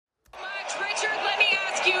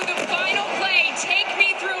you the final play. Take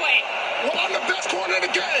me through it. Well, I'm the best corner in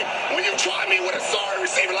the game. When you try me with a sorry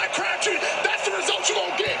receiver like Crabtree, that's the result you're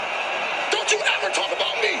going to get. Don't you ever talk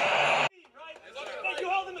about me. You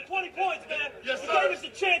held him to 20 points, man. Yes, You sir. gave us a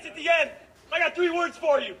chance at the end. I got 3 words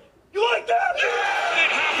for you. You like that?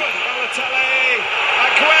 It happened. Balotelli.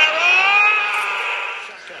 Aguero.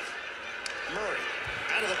 Shotgun. Murray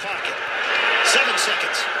out of the pocket. 7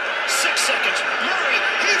 seconds. 6 seconds. Murray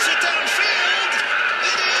heaves it downfield.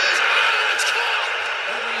 It is. Oh, it's caught.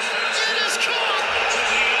 It is caught.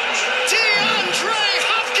 DeAndre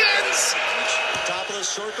Hopkins. Top of the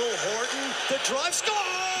circle. Horton. The drive score.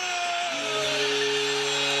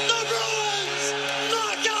 The Bruins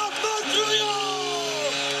knock out Montreal.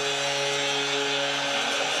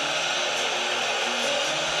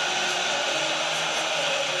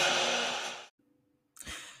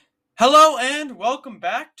 Hello and welcome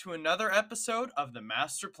back to another episode of The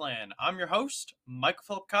Master Plan. I'm your host,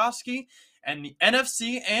 Michael Filipkowski, and the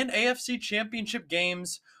NFC and AFC championship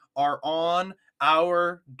games are on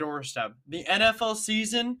our doorstep. The NFL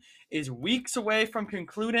season is weeks away from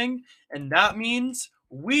concluding, and that means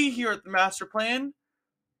we here at The Master Plan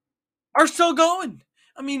are still going.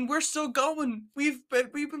 We're still going. We've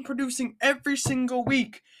been producing every single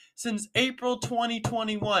week since April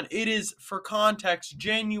 2021. It is, for context,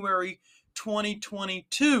 January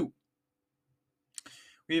 2022.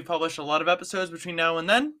 We've published a lot of episodes between now and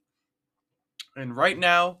then. And right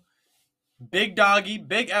now, big doggy,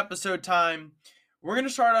 big episode time. We're going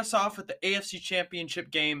to start us off with the AFC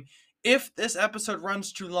Championship game. If this episode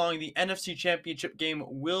runs too long, the NFC Championship game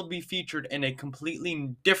will be featured in a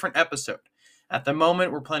completely different episode. At the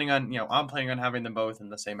moment, I'm planning on having them both in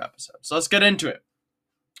the same episode. So let's get into it.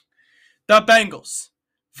 The Bengals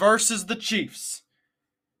versus the Chiefs.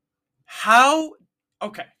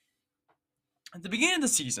 Okay. At the beginning of the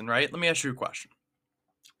season, right? Let me ask you a question.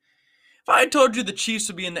 If I had told you the Chiefs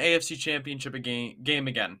would be in the AFC Championship game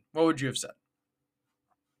again, what would you have said?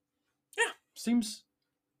 Yeah, seems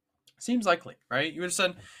likely, right? You would have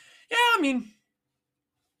said, yeah,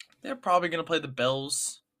 they're probably going to play the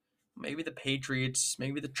Bills, maybe the Patriots,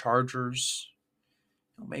 maybe the Chargers,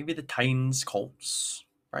 maybe the Titans, Colts,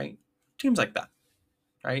 right? Teams like that,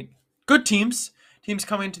 right? Good teams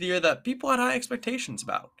coming into the year that people had high expectations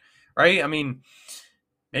about, right?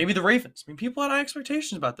 Maybe the Ravens. People had high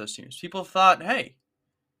expectations about those teams. People thought, hey,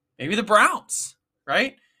 maybe the Browns,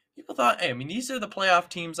 right? People thought, hey, these are the playoff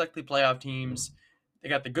teams, likely playoff teams. They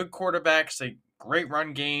got the good quarterbacks, a great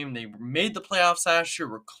run game. They made the playoffs last year.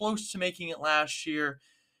 Were close to making it last year.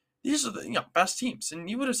 These are the best teams. And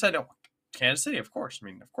you would have said, oh, Kansas City, of course.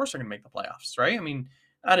 Of course they're going to make the playoffs, right?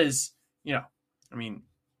 That is,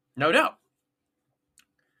 no doubt.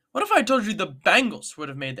 What if I told you the Bengals would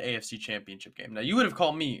have made the AFC Championship game? Now, you would have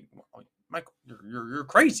called me, Michael, you're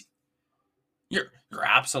crazy. You're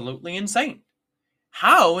absolutely insane.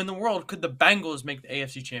 How in the world could the Bengals make the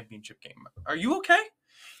AFC Championship game? Are you okay?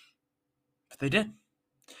 But they did.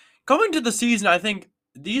 Going to the season, I think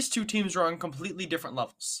these two teams are on completely different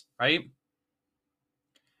levels, right?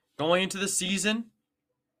 Going into the season,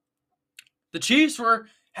 the Chiefs were,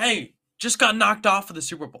 hey, just got knocked off of the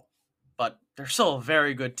Super Bowl. But they're still a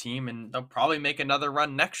very good team, and they'll probably make another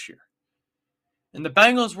run next year. And the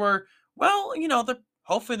Bengals were,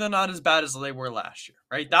 hopefully they're not as bad as they were last year,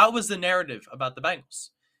 right? That was the narrative about the Bengals.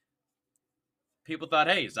 People thought,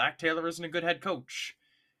 hey, Zach Taylor isn't a good head coach.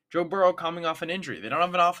 Joe Burrow coming off an injury. They don't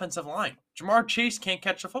have an offensive line. Jamar Chase can't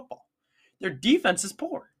catch the football. Their defense is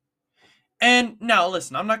poor. And now,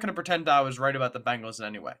 listen, I'm not going to pretend I was right about the Bengals in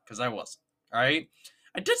any way, because I wasn't, all right?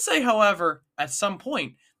 I did say, however, at some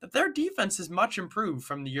point, that their defense is much improved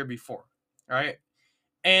from the year before, all right?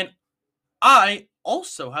 And I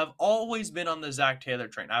also have always been on the Zach Taylor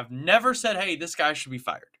train. I've never said, hey, this guy should be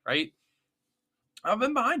fired, right? I've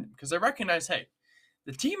been behind him because I recognize, hey,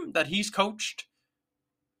 the team that he's coached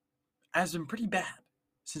has been pretty bad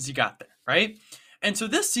since he got there, right? And so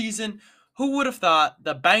this season, who would have thought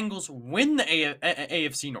the Bengals win the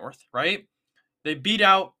AFC North, right? They beat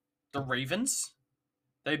out the Ravens.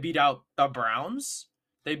 They beat out the Browns.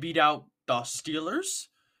 They beat out the Steelers.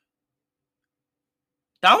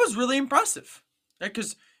 That was really impressive.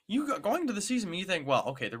 Because going into the season, you think, well,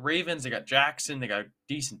 okay, the Ravens, they got Jackson, they got a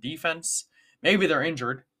decent defense. Maybe they're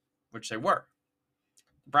injured, which they were.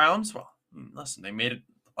 The Browns, well, listen, they made it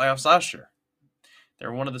the playoffs last year. They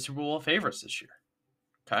were one of the Super Bowl favorites this year.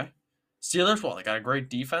 Okay? Steelers, well, they got a great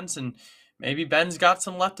defense, and maybe Ben's got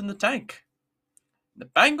some left in the tank. The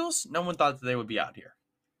Bengals, no one thought that they would be out here.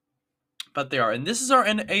 But they are. And this is our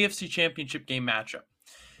AFC Championship game matchup.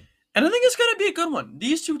 And I think it's going to be a good one.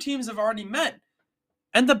 These two teams have already met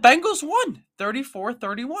And the Bengals won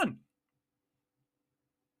 34-31.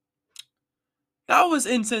 That was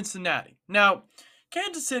in Cincinnati. Now,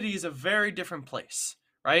 Kansas City is a very different place,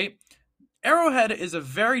 right? Arrowhead is a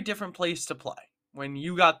very different place to play when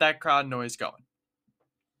you got that crowd noise going.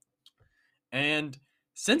 And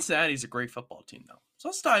Cincinnati's a great football team, though. So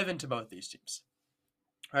let's dive into both these teams,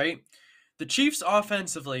 right? The Chiefs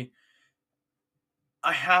offensively,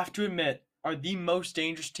 I have to admit, are the most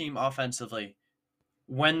dangerous team offensively.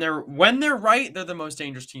 When they're right, they're the most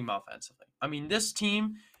dangerous team offensively. I mean, this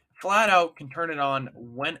team flat out can turn it on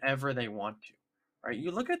whenever they want to. Right?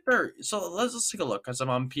 You look at their let's take a look because I'm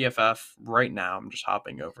on PFF right now. I'm just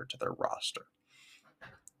hopping over to their roster.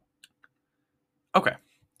 Okay.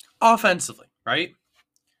 Offensively, right?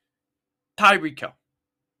 Tyreek Hill,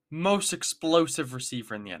 most explosive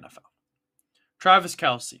receiver in the NFL. Travis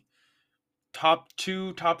Kelce, top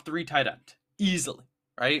 2, top 3 tight end. Easily,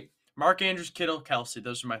 right? Mark Andrews, Kittle, Kelce.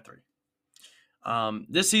 Those are my 3.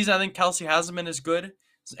 This season, I think Kelce hasn't been as good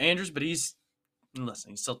as Andrews, but he's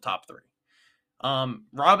still top 3.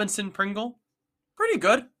 Robinson, Pringle, pretty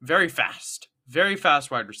good. Very fast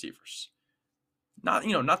wide receivers. Not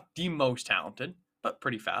the most talented, but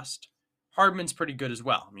pretty fast. Hardman's pretty good as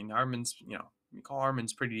well. I mean, Hardman's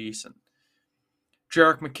pretty decent.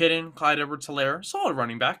 Jerick McKinnon, Clyde Edwards-Helaire, solid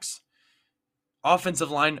running backs. Offensive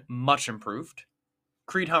line, much improved.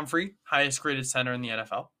 Creed Humphrey, highest graded center in the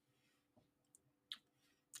NFL.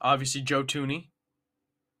 Obviously, Joe Tooney.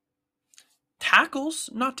 Tackles,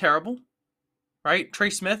 not terrible. Right? Trey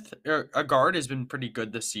Smith, a guard, has been pretty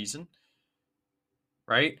good this season.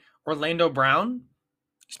 Right? Orlando Brown,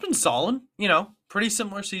 he's been solid. Pretty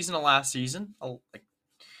similar season to last season.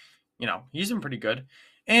 He's been pretty good.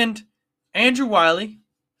 And Andrew Wiley,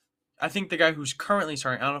 I think the guy who's currently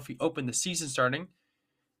starting, I don't know if he opened the season starting,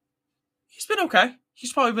 he's been okay.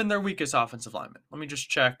 He's probably been their weakest offensive lineman. Let me just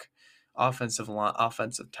check offensive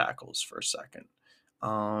tackles for a second.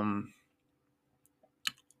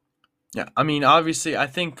 Yeah, I mean, obviously, I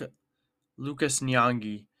think Lucas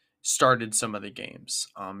Nyang'i started some of the games,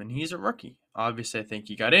 and he's a rookie. Obviously, I think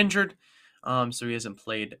he got injured, so he hasn't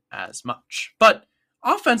played as much. But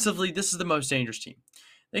offensively, this is the most dangerous team.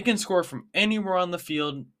 They can score from anywhere on the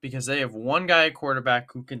field because they have one guy at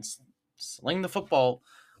quarterback who can sling the football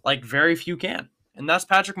like very few can, and that's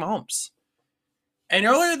Patrick Mahomes. And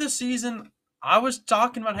earlier this season, I was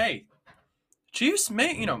talking about, hey, Chiefs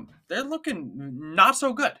they're looking not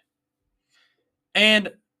so good.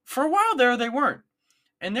 And for a while there, they weren't.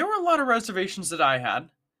 And there were a lot of reservations that I had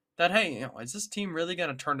that, hey, is this team really going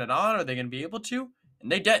to turn it on? Are they going to be able to?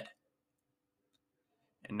 And they did.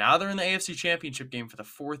 And now they're in the AFC Championship game for the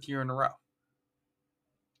 4th year in a row.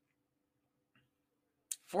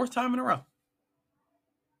 4th time in a row.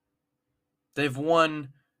 They've won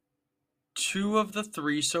 2 of the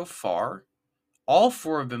 3 so far. All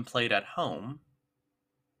 4 have been played at home.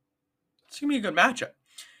 It's going to be a good matchup.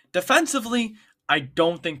 Defensively, I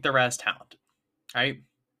don't think they're as talented. Right?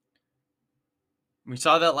 We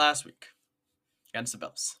saw that last week against the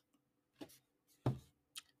Bills.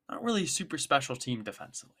 Not really a super special team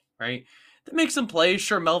defensively, right? They make some plays.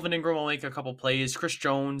 Sure, Melvin Ingram will make a couple plays. Chris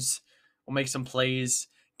Jones will make some plays.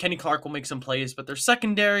 Kenny Clark will make some plays. But their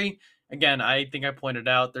secondary, again, I think I pointed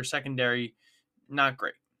out, their secondary, not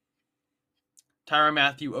great. Tyrann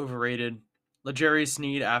Mathieu, overrated. L'Jarius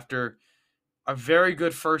Sneed, after a very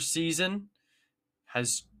good first season,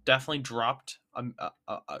 has definitely dropped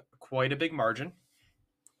quite a big margin.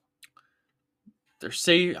 They're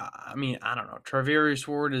I don't know. Travis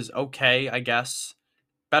Ward is okay, I guess.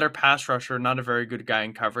 Better pass rusher, not a very good guy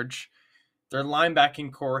in coverage. Their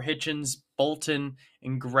linebacking core, Hitchens, Bolton,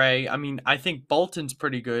 and Gray. I mean, I think Bolton's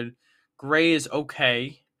pretty good. Gray is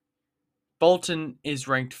okay. Bolton is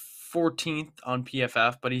ranked 14th on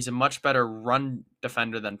PFF, but he's a much better run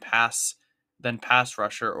defender than pass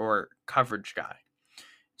rusher or coverage guy.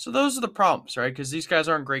 So those are the problems, right? Because these guys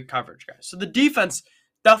aren't great coverage guys. So the defense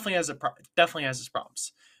definitely has its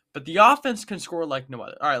problems. But the offense can score like no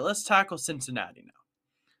other. All right, let's tackle Cincinnati now.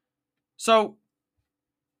 So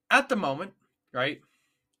at the moment, right,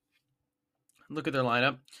 look at their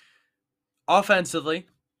lineup. Offensively,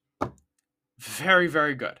 very,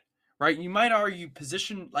 very good, right? You might argue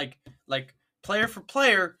position, like player for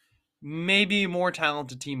player, maybe a more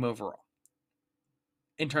talented team overall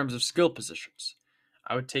in terms of skill positions.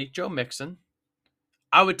 I would take Joe Mixon.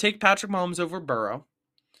 I would take Patrick Mahomes over Burrow.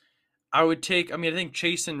 I think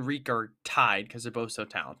Chase and Reek are tied because they're both so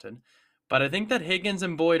talented. But I think that Higgins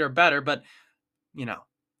and Boyd are better. But,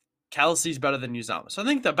 Kelsey's better than Uzomah. So I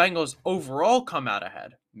think the Bengals overall come out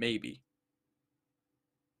ahead. Maybe.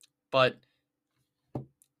 But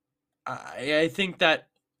I think that,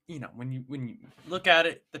 when you look at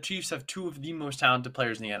it, the Chiefs have two of the most talented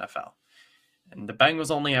players in the NFL, and the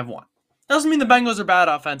Bengals only have one. Doesn't mean the Bengals are bad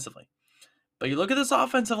offensively, but you look at this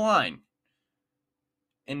offensive line,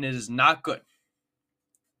 and it is not good.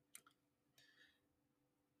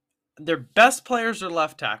 Their best players are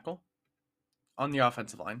left tackle on the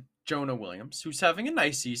offensive line, Jonah Williams, who's having a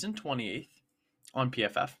nice season, 28th on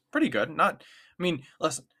PFF. Pretty good.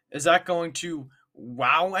 Listen, is that going to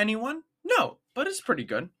wow anyone? No, but it's pretty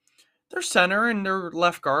good. Their center and their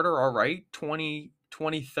left guard are all right,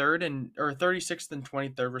 23rd and or 36th and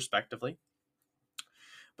 23rd respectively.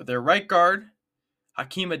 But their right guard,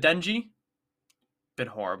 Hakeem Adeniji, bit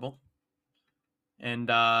horrible. And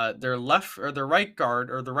their right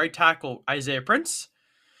guard or the right tackle, Isaiah Prince,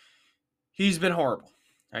 he's been horrible.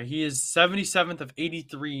 He is 77th of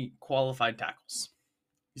 83 qualified tackles.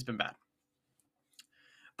 He's been bad.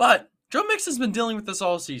 But Joe Mixon's been dealing with this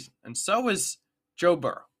all season, and so is Joe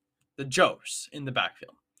Burrow, the Joes in the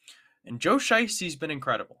backfield. And Joe Shiesty's been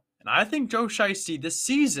incredible. And I think Joe Shiesty this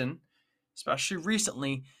season, especially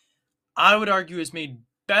recently, I would argue has made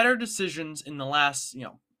better decisions in the last,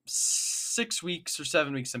 6 weeks or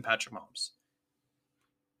 7 weeks than Patrick Mahomes.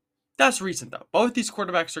 That's recent, though. Both these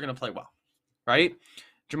quarterbacks are going to play well, right?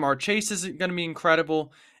 Jamar Chase is going to be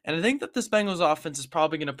incredible. And I think that this Bengals offense is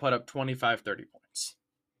probably going to put up 25, 30 points.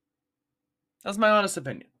 That's my honest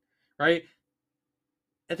opinion, right?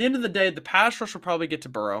 At the end of the day, the pass rush will probably get to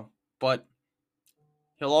Burrow, but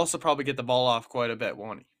he'll also probably get the ball off quite a bit,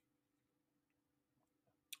 won't he?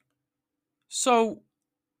 So,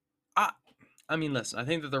 listen, I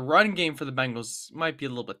think that the run game for the Bengals might be a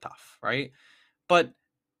little bit tough, right? But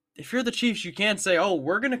if you're the Chiefs, you can't say, oh,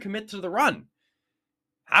 we're going to commit to the run.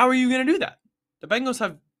 How are you going to do that? The Bengals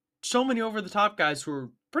have so many over-the-top guys who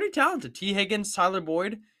are pretty talented. T. Higgins, Tyler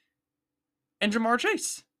Boyd, and Jamar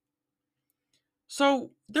Chase.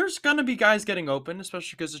 So there's going to be guys getting open,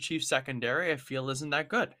 especially because the Chiefs secondary, I feel, isn't that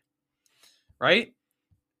good. Right?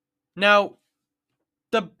 Now,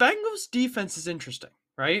 the Bengals defense is interesting,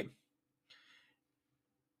 right?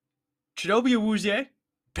 Chidobe Awuzie,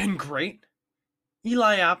 been great.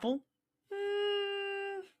 Eli Apple,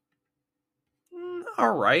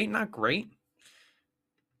 all right, not great.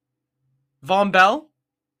 Von Bell,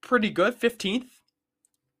 pretty good, 15th.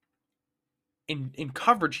 In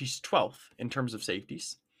coverage, he's 12th in terms of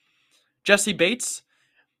safeties. Jesse Bates,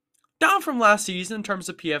 down from last season in terms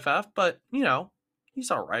of PFF, but,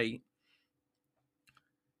 he's all right.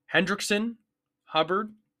 Hendrickson,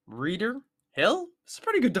 Hubbard, Reeder, Hill, it's a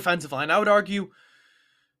pretty good defensive line. I would argue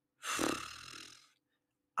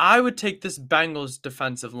I would take this Bengals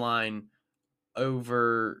defensive line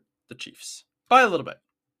over the Chiefs by a little bit.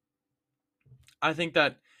 I think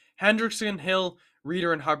that Hendrickson, Hill,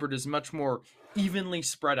 Reeder, and Hubbard is much more evenly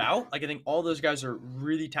spread out. I think all those guys are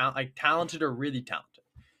really talented or really talented.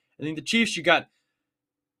 I think the Chiefs, you got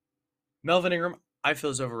Melvin Ingram, I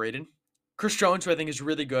feel is overrated. Chris Jones, who I think is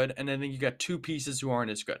really good, and I think you got two pieces who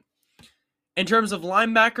aren't as good. In terms of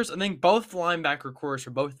linebackers, I think both linebacker cores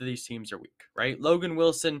for both of these teams are weak, right? Logan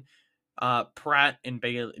Wilson, Pratt and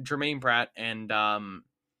Bailey, Jermaine Pratt and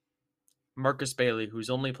Marcus Bailey, who's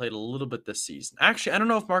only played a little bit this season. Actually, I don't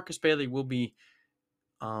know if Marcus Bailey will be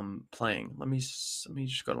playing. Let me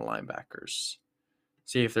just go to linebackers,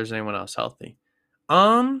 see if there's anyone else healthy.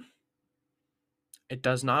 It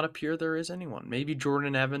does not appear there is anyone. Maybe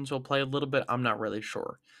Jordan Evans will play a little bit. I'm not really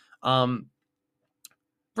sure.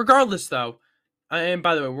 Regardless, though, and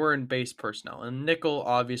by the way, we're in base personnel. And nickel,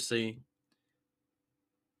 obviously,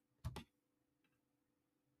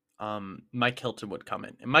 Mike Hilton would come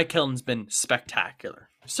in. And Mike Hilton's been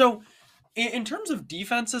spectacular. So, in terms of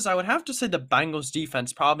defenses, I would have to say the Bengals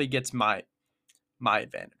defense probably gets my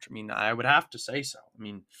advantage. I would have to say so.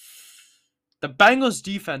 The Bengals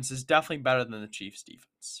defense is definitely better than the Chiefs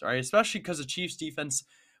defense, right? Especially because the Chiefs defense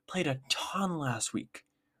played a ton last week,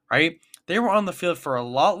 right? They were on the field for a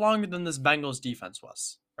lot longer than this Bengals defense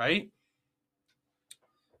was, right?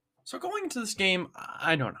 So going into this game,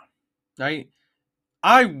 I don't know, right?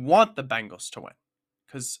 I want the Bengals to win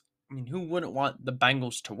because, who wouldn't want the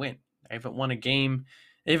Bengals to win? They haven't won a game.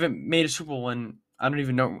 They haven't made a Super Bowl in I don't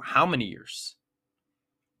even know how many years,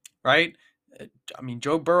 right?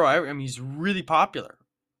 Joe Burrow, he's really popular.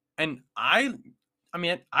 And I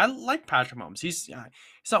like Patrick Mahomes. He's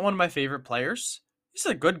not one of my favorite players. He's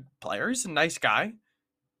a good player. He's a nice guy.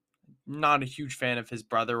 Not a huge fan of his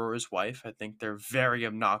brother or his wife. I think they're very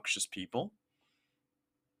obnoxious people.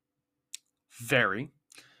 Very.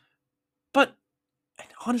 But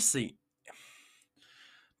honestly,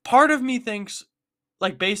 part of me thinks,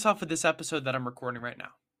 based off of this episode that I'm recording right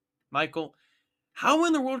now, Michael, How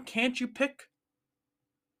in the world can't you pick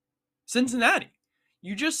Cincinnati?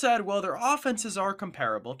 You just said, well, their offenses are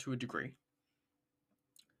comparable to a degree.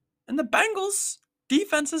 And the Bengals'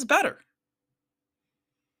 defense is better.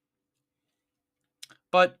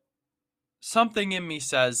 But something in me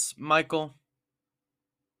says, Michael,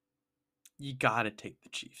 you got to take the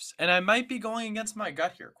Chiefs. And I might be going against my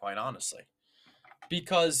gut here, quite honestly.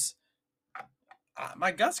 Because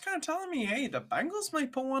my gut's kind of telling me, hey, the Bengals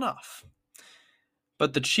might pull one off.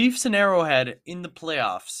 But the Chiefs and Arrowhead in the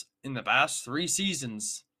playoffs in the past 3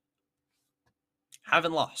 seasons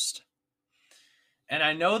haven't lost. And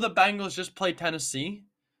I know the Bengals just played Tennessee,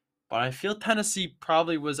 but I feel Tennessee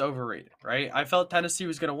probably was overrated, right? I felt Tennessee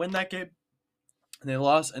was going to win that game, and they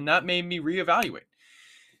lost, and that made me reevaluate.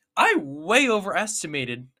 I way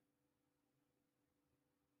overestimated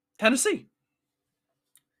Tennessee.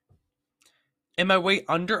 Am I way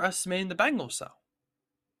underestimating the Bengals, though?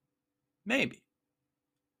 Maybe.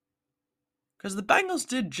 Because the Bengals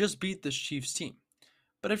did just beat this Chiefs team.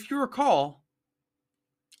 But if you recall,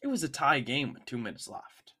 it was a tie game with 2 minutes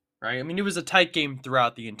left, right? I mean, it was a tight game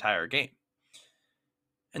throughout the entire game.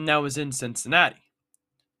 And that was in Cincinnati.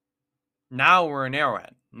 Now we're in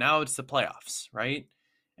Arrowhead. Now it's the playoffs, right?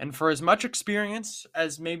 And for as much experience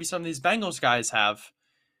as maybe some of these Bengals guys have,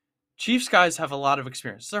 Chiefs guys have a lot of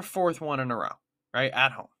experience. It's their 4th one in a row, right?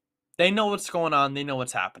 At home. They know what's going on. They know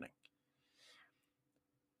what's happening.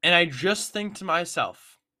 And I just think to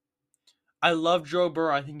myself, I love Joe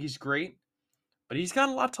Burrow. I think he's great. But he's got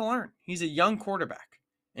a lot to learn. He's a young quarterback.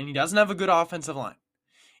 And he doesn't have a good offensive line.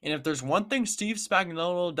 And if there's one thing Steve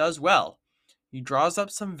Spagnuolo does well, he draws up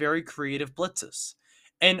some very creative blitzes.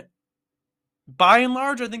 And by and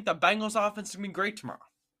large, I think the Bengals offense is going to be great tomorrow.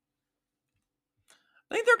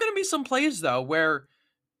 I think there are going to be some plays, though, where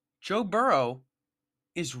Joe Burrow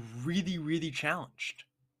is really, really challenged.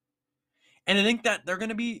 And I think that they're going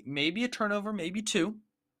to be maybe a turnover, maybe 2,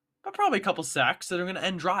 but probably a couple sacks that are going to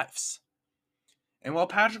end drives. And while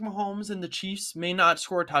Patrick Mahomes and the Chiefs may not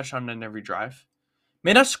score a touchdown on every drive,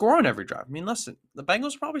 may not score on every drive. I mean, listen, the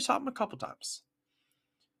Bengals probably saw them a couple times.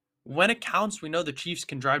 When it counts, we know the Chiefs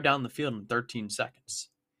can drive down the field in 13 seconds.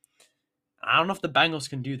 I don't know if the Bengals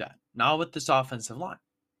can do that, not with this offensive line.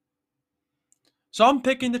 So I'm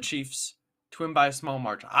picking the Chiefs to win by a small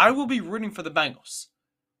margin. I will be rooting for the Bengals.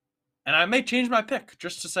 And I may change my pick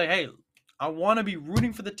just to say, hey, I want to be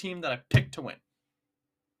rooting for the team that I picked to win.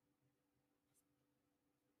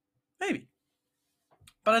 Maybe.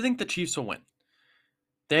 But I think the Chiefs will win.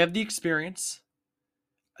 They have the experience.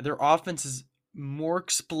 Their offense is more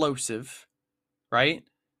explosive, right?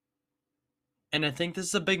 And I think this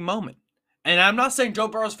is a big moment. And I'm not saying Joe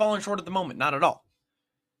Burrow's falling short at the moment. Not at all.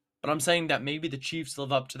 But I'm saying that maybe the Chiefs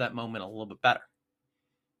live up to that moment a little bit better.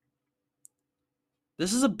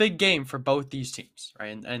 This is a big game for both these teams,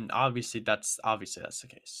 right? And obviously that's the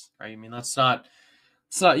case, right? I mean, let's not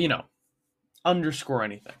underscore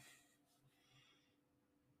anything.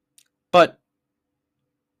 But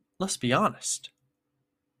let's be honest.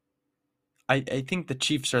 I think the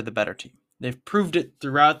Chiefs are the better team. They've proved it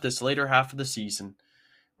throughout this later half of the season,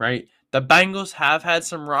 right? The Bengals have had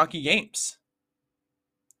some rocky games.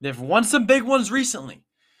 They've won some big ones recently.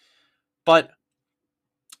 But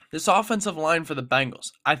this offensive line for the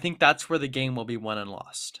Bengals, I think that's where the game will be won and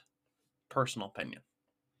lost. Personal opinion.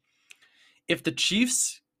 If the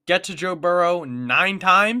Chiefs get to Joe Burrow 9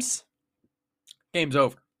 times, game's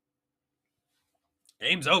over.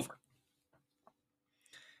 Game's over.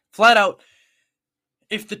 Flat out,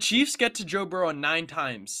 if the Chiefs get to Joe Burrow 9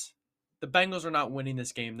 times, the Bengals are not winning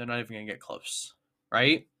this game. They're not even going to get close,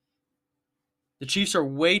 right? The Chiefs are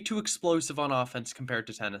way too explosive on offense compared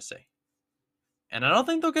to Tennessee. And I don't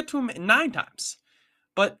think they'll get to him 9 times.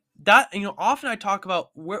 But that, often I talk about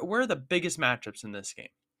where are the biggest matchups in this game,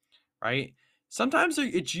 right? Sometimes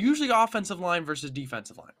it's usually offensive line versus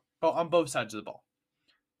defensive line, on both sides of the ball.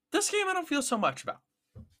 This game I don't feel so much about.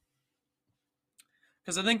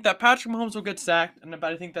 Because I think that Patrick Mahomes will get sacked, but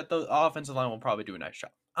I think that the offensive line will probably do a nice job.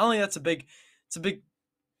 I don't think that's a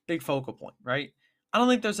big focal point, right? I don't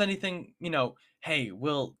think there's anything, hey,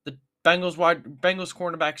 will the Bengals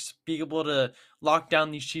cornerbacks be able to lock down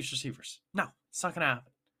these Chiefs receivers? No, it's not going to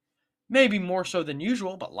happen. Maybe more so than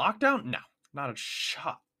usual, but lockdown? No, not a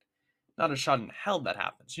shot. Not a shot in hell that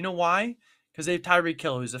happens. You know why? Because they have Tyreek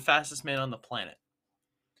Hill, who's the fastest man on the planet.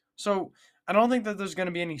 So I don't think that there's going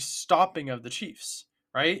to be any stopping of the Chiefs,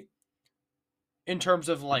 right? In terms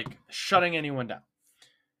of shutting anyone down.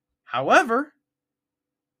 However,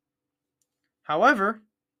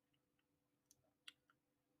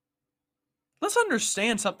 let's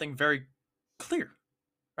understand something very clear,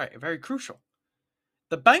 right? Very crucial.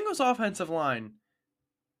 The Bengals offensive line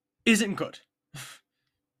isn't good.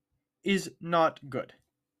 Is not good.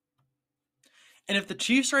 And if the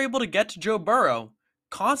Chiefs are able to get to Joe Burrow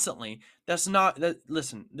constantly,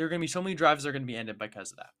 listen, there are going to be so many drives that are going to be ended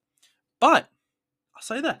because of that. But I'll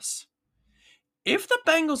say this. If the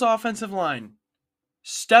Bengals offensive line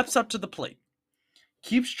steps up to the plate,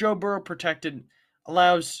 keeps Joe Burrow protected,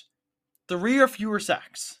 allows 3 or fewer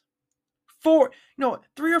sacks, 3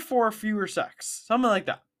 or 4 fewer sacks, something like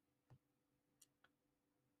that,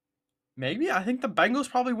 maybe I think the Bengals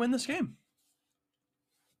probably win this game.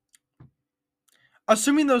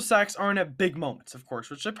 Assuming those sacks aren't at big moments, of course,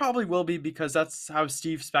 which they probably will be because that's how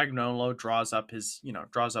Steve Spagnuolo draws up his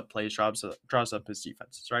plays, draws up his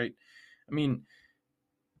defenses, right? I mean,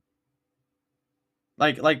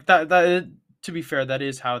 like that. To be fair, that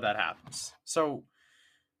is how that happens. So,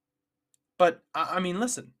 but I mean,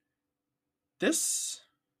 listen,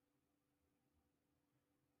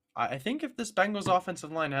 I think if this Bengals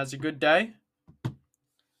offensive line has a good day,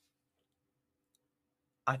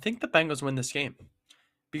 I think the Bengals win this game.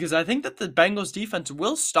 Because I think that the Bengals defense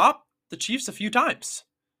will stop the Chiefs a few times.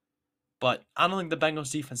 But I don't think the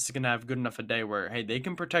Bengals defense is going to have good enough a day where, hey, they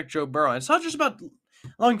can protect Joe Burrow. And it's not just about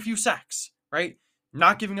allowing a few sacks, right?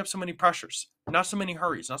 Not giving up so many pressures, not so many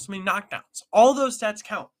hurries, not so many knockdowns. All those stats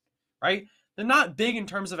count, right? They're not big in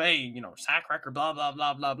terms of, sack record, blah, blah,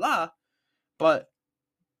 blah, blah, blah. But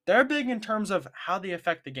they're big in terms of how they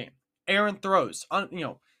affect the game. Aaron throws,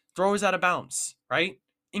 throws out of bounds, right?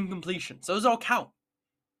 Incompletions. Those all count.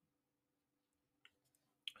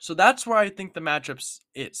 So that's where I think the matchups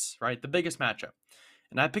is, right? The biggest matchup.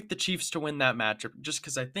 And I picked the Chiefs to win that matchup just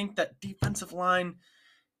because I think that defensive line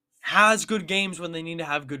has good games when they need to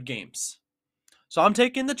have good games. So I'm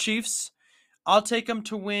taking the Chiefs. I'll take them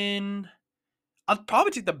to win. I'll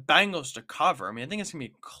probably take the Bengals to cover. I mean, I think it's going to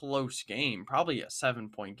be a close game. Probably a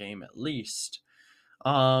 7-point game at least.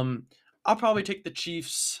 I'll probably take the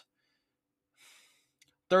Chiefs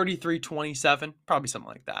 33-27. Probably something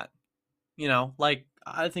like that.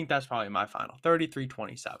 I think that's probably my final.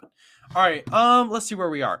 33-27. All right, let's see where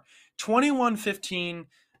we are. 21-15.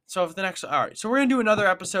 So for the next, all right, so we're going to do another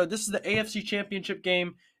episode. This is the AFC Championship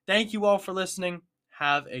game. Thank you all for listening.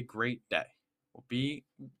 Have a great day.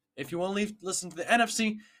 If you want to listen to the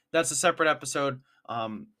NFC, that's a separate episode.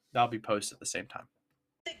 That'll be posted at the same time.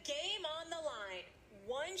 The game on the line.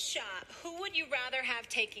 One shot. Who would you rather have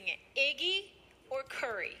taking it? Iggy or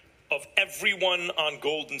Curry? Of everyone on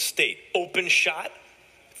Golden State, open shot,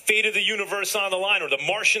 fate of the universe on the line, or the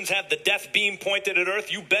Martians have the death beam pointed at Earth,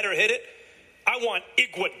 you better hit it. I want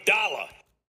Iguodala.